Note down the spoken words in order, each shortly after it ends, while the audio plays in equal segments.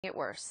it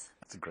worse.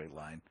 That's a great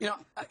line. You know,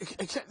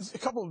 a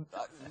couple of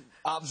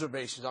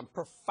observations. I'm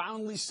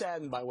profoundly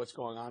saddened by what's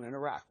going on in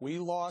Iraq. We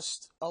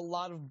lost a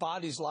lot of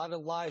bodies, a lot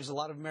of lives, a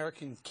lot of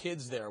American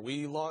kids there.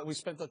 We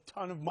spent a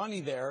ton of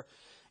money there,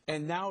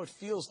 and now it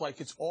feels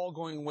like it's all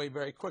going away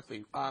very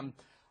quickly. I'm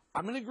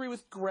going to agree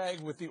with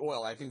Greg with the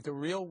oil. I think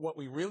what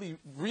we really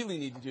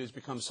need to do is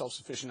become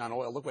self-sufficient on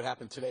oil. Look what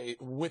happened today.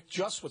 With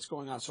just what's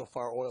going on so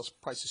far, oil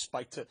prices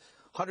spiked to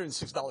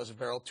 $106 a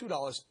barrel,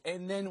 $2,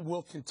 and then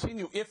will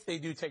continue if they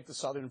do take the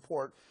southern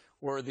port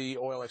where the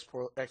oil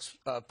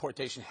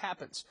exportation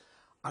happens.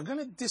 I'm going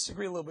to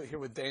disagree a little bit here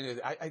with Dana.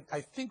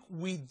 I think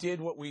we did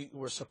what we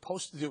were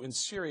supposed to do in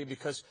Syria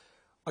because,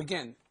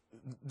 again,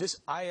 this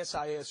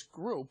ISIS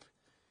group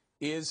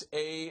is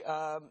a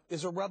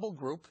rebel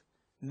group,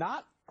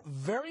 not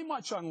very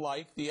much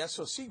unlike the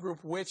SOC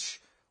group, which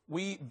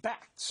we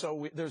backed.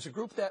 So there's a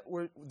group that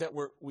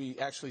we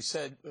actually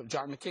said,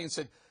 John McCain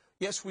said,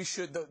 yes, we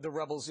should, the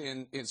rebels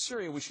in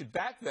Syria, we should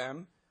back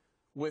them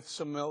with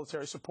some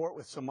military support,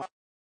 with some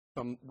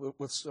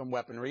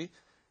weaponry.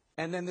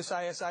 And then this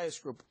ISIS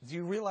group, do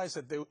you realize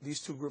that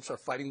these two groups are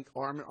fighting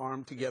arm in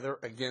arm together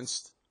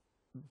against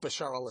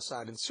Bashar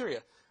al-Assad in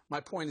Syria? My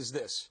point is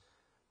this.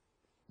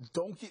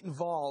 Don't get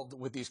involved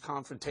with these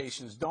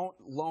confrontations. Don't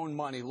loan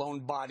money, loan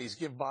bodies,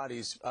 give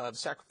bodies,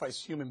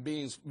 sacrifice human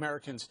beings,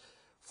 Americans,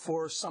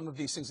 for some of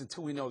these things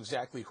until we know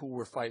exactly who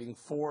we're fighting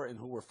for and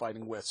who we're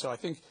fighting with. So I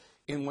think,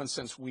 in one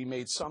sense, we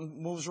made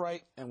some moves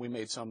right and we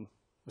made some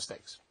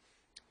mistakes.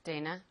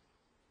 Dana?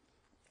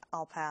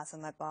 I'll pass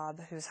and let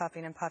Bob, who's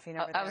huffing and puffing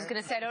over there. I was going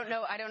to say,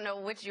 I don't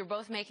know which, you're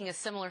both making a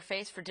similar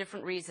face for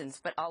different reasons,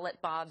 but I'll let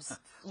Bob's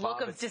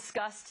look of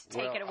disgust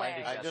take it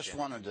away. I just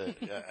wanted to,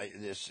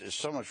 there's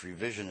so much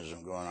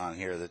revisionism going on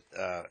here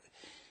that,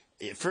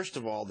 first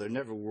of all, there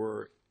never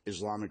were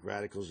Islamic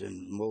radicals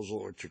in Mosul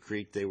or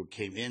Tikrit. They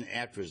came in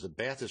afterwards. The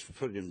Baathists were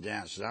putting them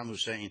down. Saddam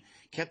Hussein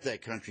kept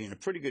that country in a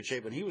pretty good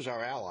shape, and he was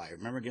our ally,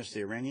 remember, against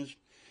the Iranians?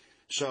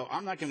 So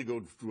I'm not going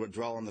to go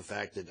dwell on the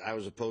fact that I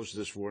was opposed to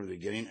this war in the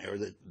beginning, or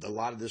that a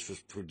lot of this was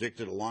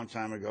predicted a long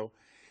time ago.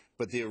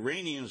 But the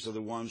Iranians are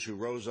the ones who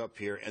rose up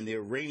here, and the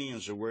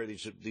Iranians are where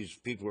these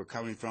people are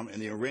coming from,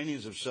 and the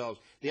Iranians themselves.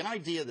 The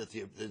idea that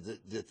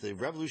the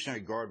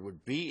Revolutionary Guard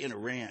would be in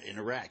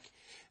Iraq.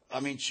 I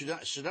mean,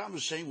 Saddam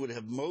Hussein would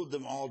have mowed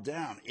them all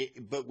down,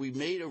 but we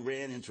made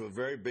Iran into a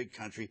very big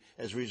country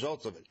as a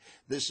result of it.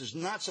 This is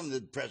not something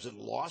that the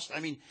president lost.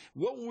 I mean,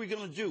 what were we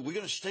going to do? We're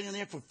going to stay in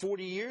there for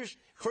 40 years?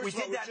 We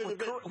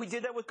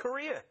did that with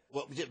Korea.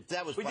 Well, we did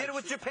it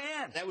with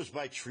Japan. That was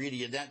by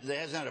treaty, and there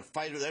hasn't been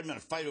a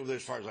fight over there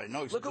as far as I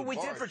know. Look what we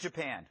did for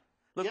Japan.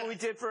 Look what we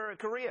did for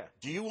Korea.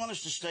 Do you want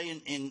us to stay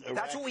in Iraq?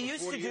 That's what we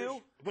used to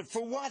do. But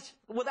for what?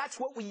 Well, that's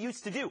what we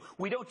used to do.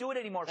 We don't do it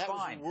anymore. That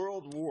Fine. was a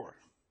world war.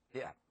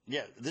 Yeah.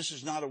 Yeah, this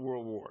is not a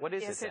world war. What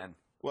is it then?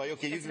 Well,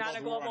 okay, it's not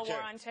a global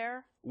war on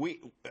terror.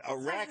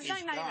 Iraq is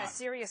not even a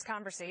serious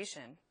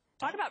conversation.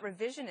 Talk about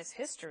revisionist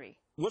history.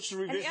 What's the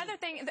revision? And the other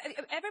thing,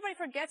 everybody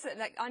forgets that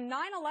like, on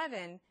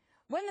 9/11,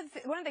 one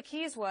of the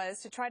keys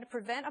was to try to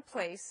prevent a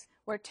place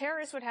where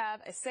terrorists would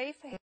have a safe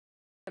haven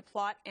to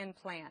plot and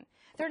plan.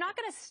 They're not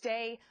going to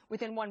stay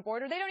within one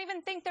border. They don't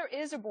even think there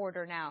is a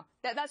border now.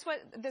 That's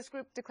what this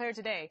group declared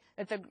today,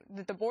 that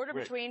the border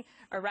between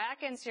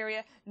Iraq and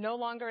Syria no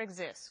longer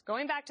exists,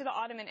 going back to the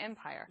Ottoman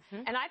Empire.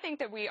 And I think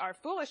that we are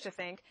foolish to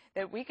think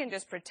that we can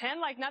just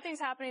pretend like nothing's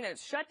happening, that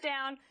it's shut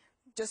down,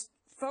 just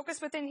focus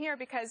within here,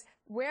 because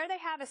where they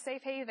have a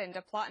safe haven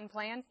to plot and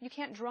plan, you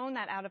can't drone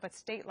that out of a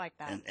state like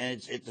that.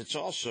 And it's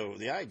also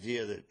the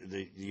idea that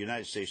the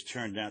United States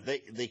turned down.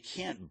 They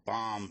can't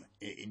bomb,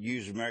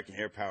 use American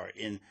air power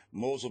in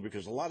Mosul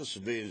because a lot of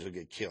civilians will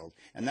get killed,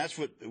 and that's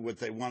what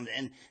they wanted.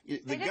 And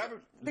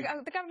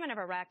the government of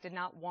Iraq did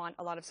not want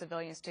a lot of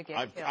civilians to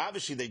get killed.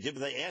 Obviously they did,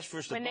 but they asked for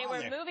us to bomb there.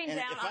 When they were moving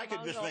down if I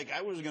could just make,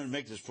 I wasn't going to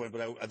make this point,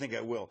 but I think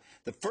I will.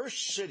 The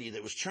first city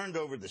that was turned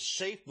over, the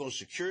safe, most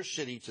secure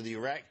city to the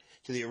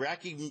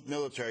Iraqi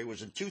military,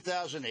 was in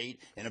 2008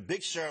 in a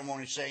big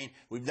ceremony saying,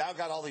 we've now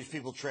got all these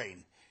people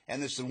trained,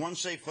 and this is the one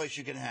safe place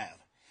you can have.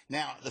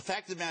 Now, the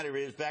fact of the matter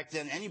is, back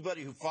then,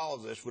 anybody who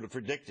followed this would have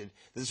predicted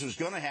this was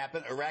going to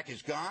happen. Iraq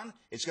is gone.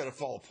 It's going to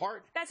fall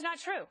apart. That's not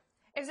true.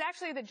 It was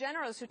actually the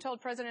generals who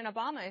told President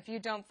Obama, if you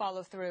don't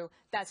follow through,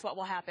 that's what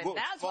will happen. Well,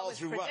 that's what was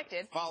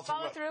predicted.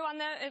 Follow through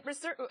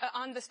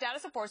on the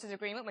Status of Forces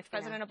agreement, which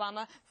President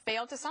Obama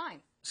failed to sign.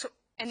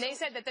 And they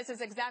said that this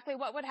is exactly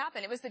what would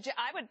happen. It was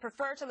I would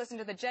prefer to listen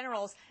to the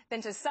generals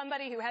than to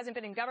somebody who hasn't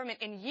been in government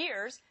in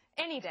years,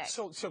 any day.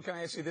 So can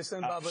I ask you this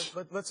then, Bob?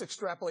 Let's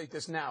extrapolate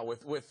this now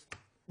with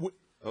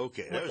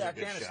okay, that was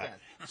Afghanistan.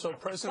 A good shot. So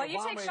President Obama.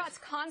 Well, you take shots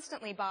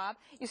constantly, Bob.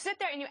 You sit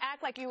there and you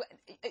act like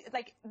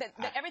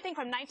that everything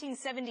from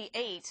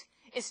 1978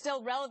 is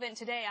still relevant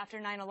today after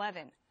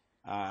 9/11.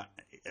 I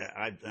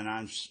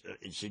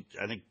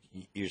think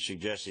you're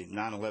suggesting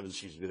 9/11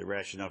 seems to be the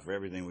rationale for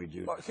everything we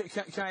do. Well,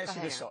 can I ask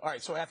you this? So, all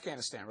right, so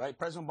Afghanistan, right?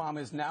 President Obama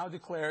has now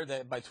declared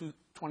that by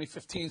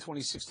 2015,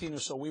 2016 or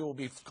so, we will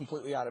be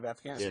completely out of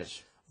Afghanistan.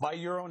 Yes. By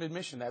your own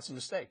admission, that's a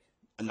mistake.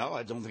 No,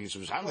 I don't think it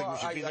was. I don't think we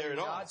should be there at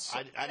all.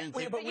 I didn't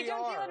think. But you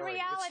don't deal in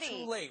reality. It's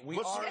too late. We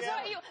What's are. the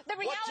reality? The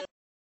reality.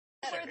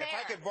 We're If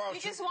I could there. borrow You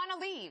just want to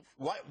leave.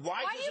 Why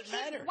does it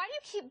matter? Why do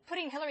you keep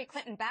putting Hillary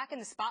Clinton back in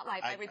the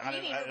spotlight by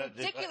repeating her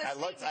ridiculous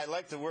statements? I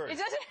like the word. It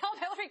doesn't help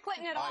Hillary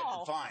Clinton at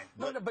all. Fine.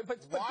 But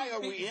why are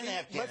we in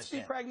Afghanistan? Let's be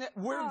pragmatic.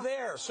 We're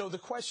there. So the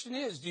question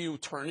is, do you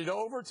turn it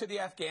over to the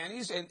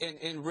Afghanis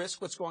and risk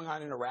what's going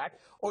on in Iraq,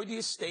 or do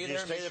you stay there?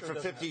 Stay there for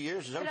 50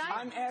 years? Is that what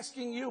I'm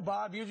asking you,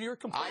 Bob. You're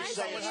complaining. I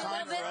say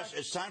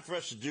it's time for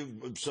us to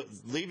do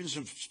leaving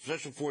some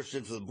special forces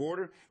into the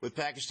border with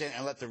Pakistan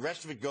and let the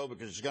rest of it go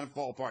because it's going to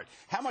fall apart.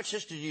 How much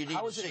history do you need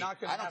to see?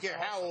 I don't care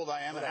how old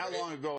I am and how long ago